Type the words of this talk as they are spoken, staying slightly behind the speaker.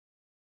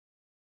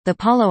The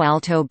Palo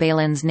Alto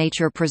Baylands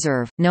Nature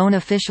Preserve, known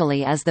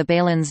officially as the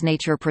Baylands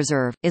Nature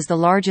Preserve, is the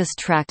largest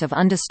tract of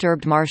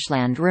undisturbed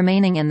marshland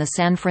remaining in the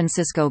San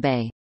Francisco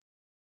Bay.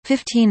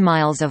 15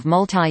 miles of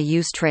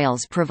multi-use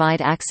trails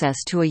provide access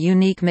to a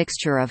unique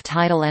mixture of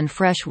tidal and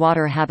fresh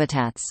water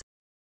habitats.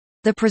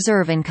 The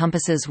preserve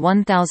encompasses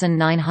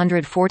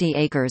 1,940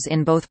 acres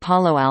in both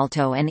Palo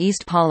Alto and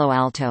East Palo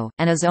Alto,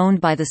 and is owned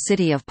by the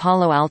city of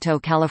Palo Alto,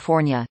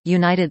 California,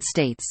 United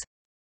States.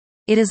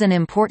 It is an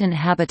important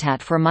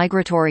habitat for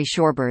migratory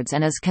shorebirds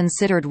and is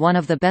considered one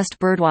of the best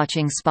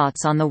birdwatching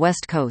spots on the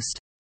West Coast.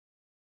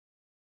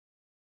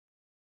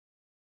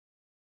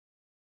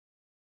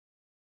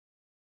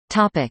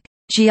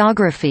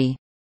 Geography.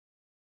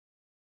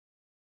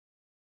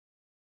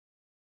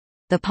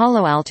 The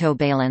Palo Alto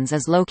Baylands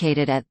is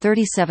located at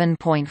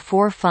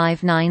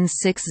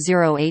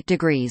 37.459608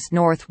 degrees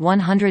north,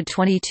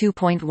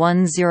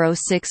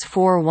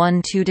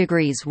 122.106412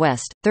 degrees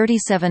west,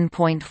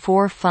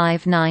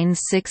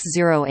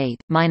 37.459608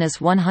 minus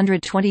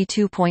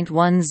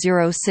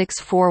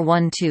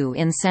 122.106412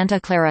 in Santa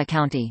Clara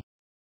County.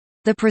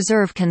 The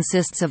preserve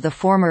consists of the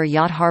former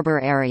Yacht Harbor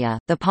area,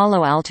 the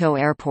Palo Alto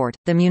Airport,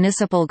 the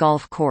municipal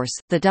golf course,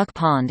 the duck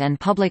pond and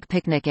public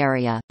picnic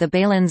area, the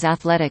Baylands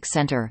Athletic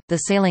Center, the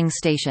sailing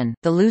station,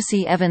 the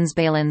Lucy Evans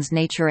Baylands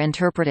Nature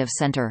Interpretive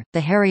Center,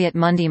 the Harriet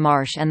Mundy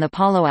Marsh and the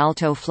Palo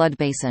Alto Flood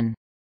Basin.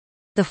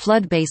 The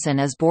flood basin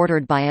is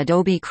bordered by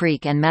Adobe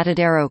Creek and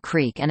Matadero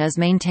Creek and is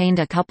maintained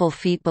a couple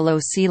feet below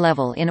sea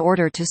level in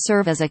order to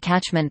serve as a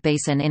catchment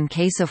basin in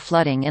case of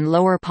flooding in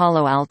lower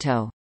Palo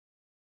Alto.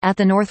 At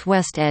the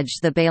northwest edge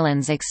the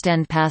Baylands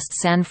extend past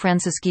San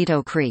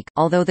Francisquito Creek,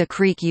 although the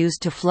creek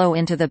used to flow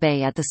into the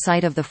bay at the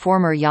site of the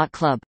former yacht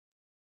club.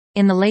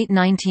 In the late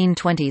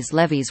 1920s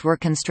levees were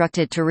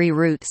constructed to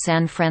reroute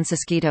San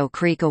Francisquito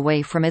Creek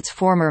away from its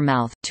former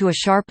mouth, to a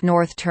sharp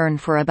north turn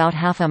for about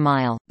half a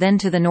mile, then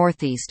to the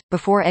northeast,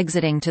 before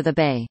exiting to the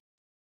bay.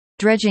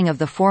 Dredging of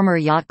the former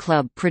yacht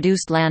club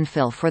produced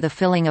landfill for the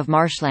filling of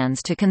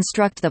marshlands to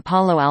construct the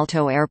Palo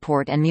Alto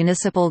Airport and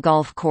municipal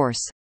golf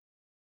course.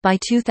 By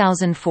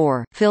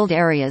 2004, filled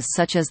areas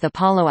such as the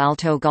Palo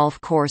Alto Golf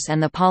Course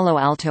and the Palo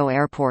Alto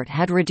Airport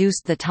had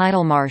reduced the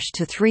tidal marsh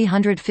to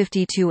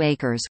 352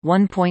 acres,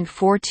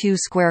 1.42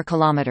 square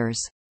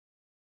kilometers.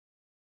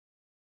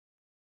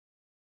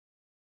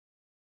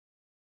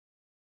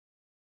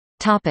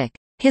 Topic: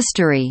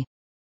 History.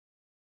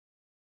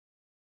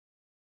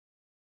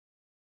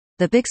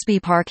 The Bixby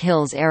Park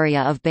Hills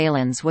area of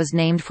Baylands was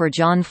named for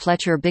John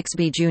Fletcher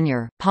Bixby,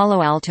 Jr.,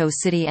 Palo Alto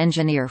city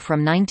engineer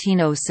from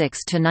 1906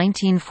 to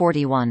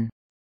 1941.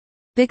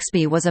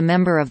 Bixby was a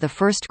member of the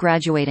first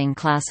graduating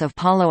class of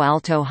Palo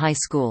Alto High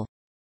School.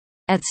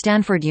 At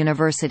Stanford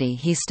University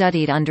he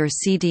studied under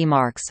C.D.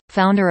 Marks,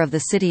 founder of the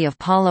City of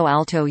Palo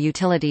Alto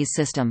Utilities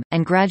System,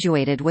 and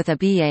graduated with a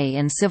B.A.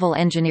 in civil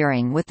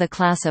engineering with the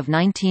class of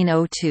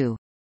 1902.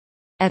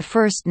 At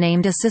first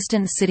named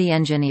Assistant City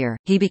Engineer,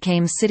 he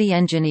became City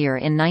Engineer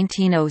in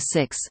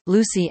 1906.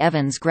 Lucy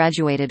Evans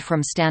graduated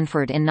from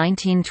Stanford in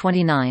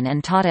 1929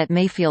 and taught at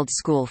Mayfield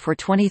School for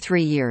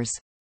 23 years.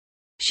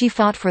 She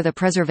fought for the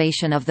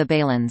preservation of the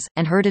Baylands,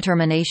 and her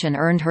determination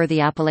earned her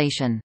the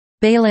appellation,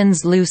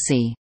 Baylands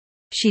Lucy.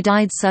 She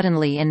died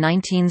suddenly in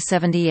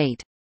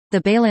 1978.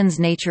 The Baylands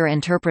Nature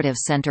Interpretive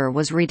Center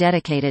was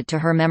rededicated to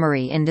her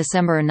memory in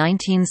December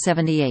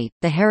 1978.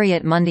 The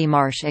Harriet Mundy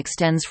Marsh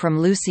extends from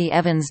Lucy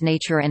Evans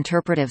Nature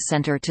Interpretive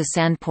Center to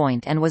Sand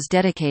Point and was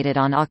dedicated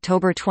on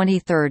October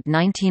 23,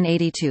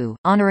 1982,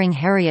 honoring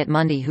Harriet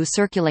Mundy, who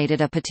circulated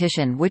a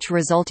petition which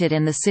resulted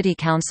in the City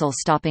Council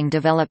stopping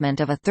development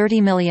of a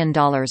 $30 million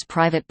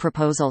private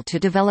proposal to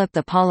develop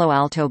the Palo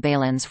Alto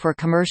Baylands for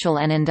commercial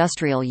and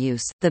industrial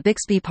use. The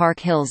Bixby Park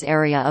Hills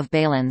area of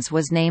Baylands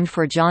was named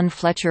for John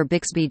Fletcher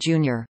Bixby,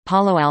 Jr.,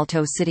 Palo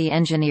Alto city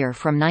engineer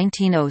from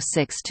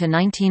 1906 to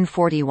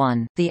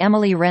 1941. The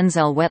Emily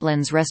Renzel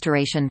Wetlands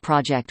Restoration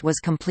Project was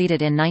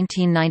completed in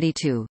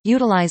 1992,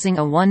 utilizing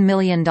a $1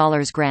 million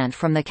grant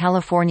from the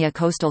California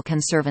Coastal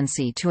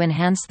Conservancy to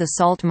enhance the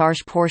salt marsh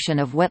portion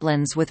of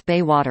wetlands with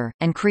bay water,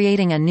 and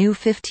creating a new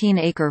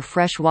 15-acre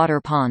freshwater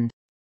pond.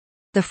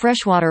 The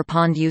freshwater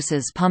pond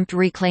uses pumped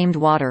reclaimed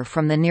water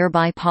from the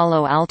nearby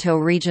Palo Alto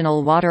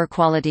Regional Water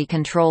Quality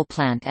Control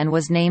Plant and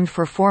was named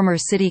for former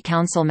City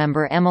Council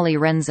member Emily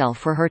Renzel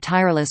for her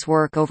tireless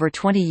work over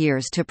 20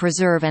 years to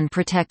preserve and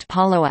protect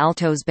Palo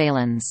Alto's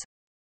Baylands.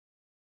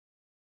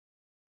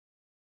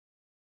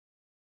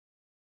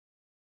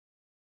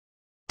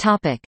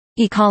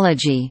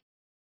 Ecology.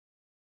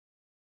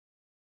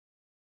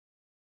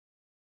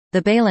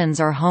 The Baylands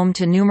are home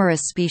to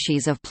numerous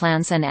species of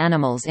plants and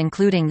animals,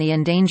 including the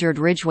endangered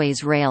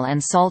Ridgway's rail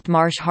and salt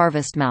marsh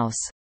harvest mouse.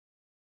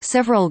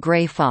 Several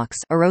gray fox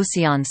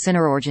Erosion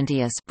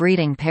cinerorganteus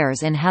breeding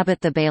pairs inhabit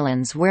the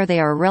Baylands, where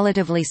they are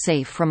relatively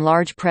safe from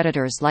large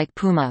predators like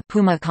puma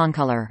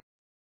concolor.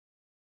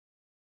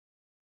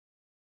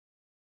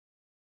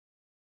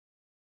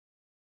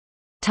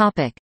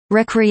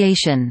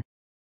 Recreation.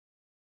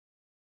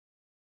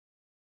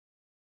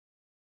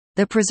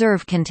 The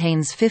preserve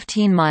contains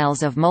 15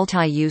 miles of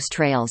multi-use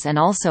trails and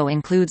also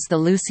includes the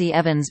Lucy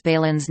Evans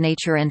Baylands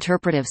Nature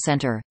Interpretive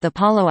Center, the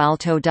Palo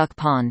Alto Duck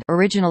Pond,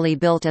 originally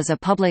built as a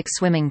public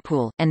swimming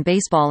pool, and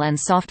baseball and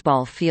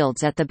softball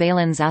fields at the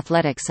Baylands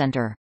Athletic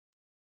Center.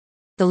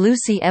 The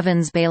Lucy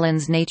Evans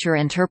Baylands Nature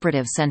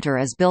Interpretive Center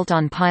is built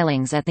on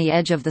pilings at the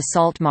edge of the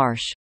salt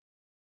marsh.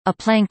 A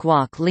plank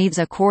walk leads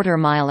a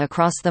quarter-mile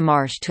across the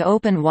marsh to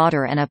open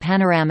water and a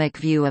panoramic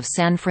view of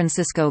San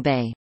Francisco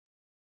Bay.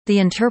 The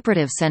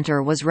Interpretive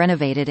Center was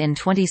renovated in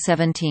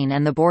 2017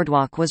 and the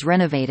boardwalk was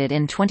renovated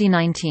in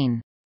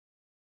 2019.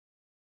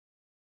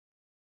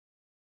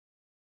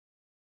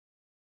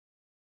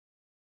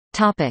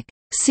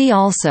 See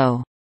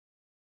also: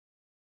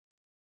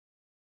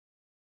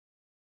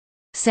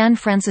 San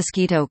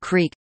Francisquito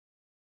Creek,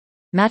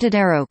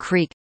 Matadero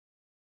Creek,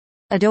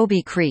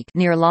 Adobe Creek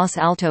near Los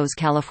Altos,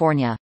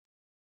 California.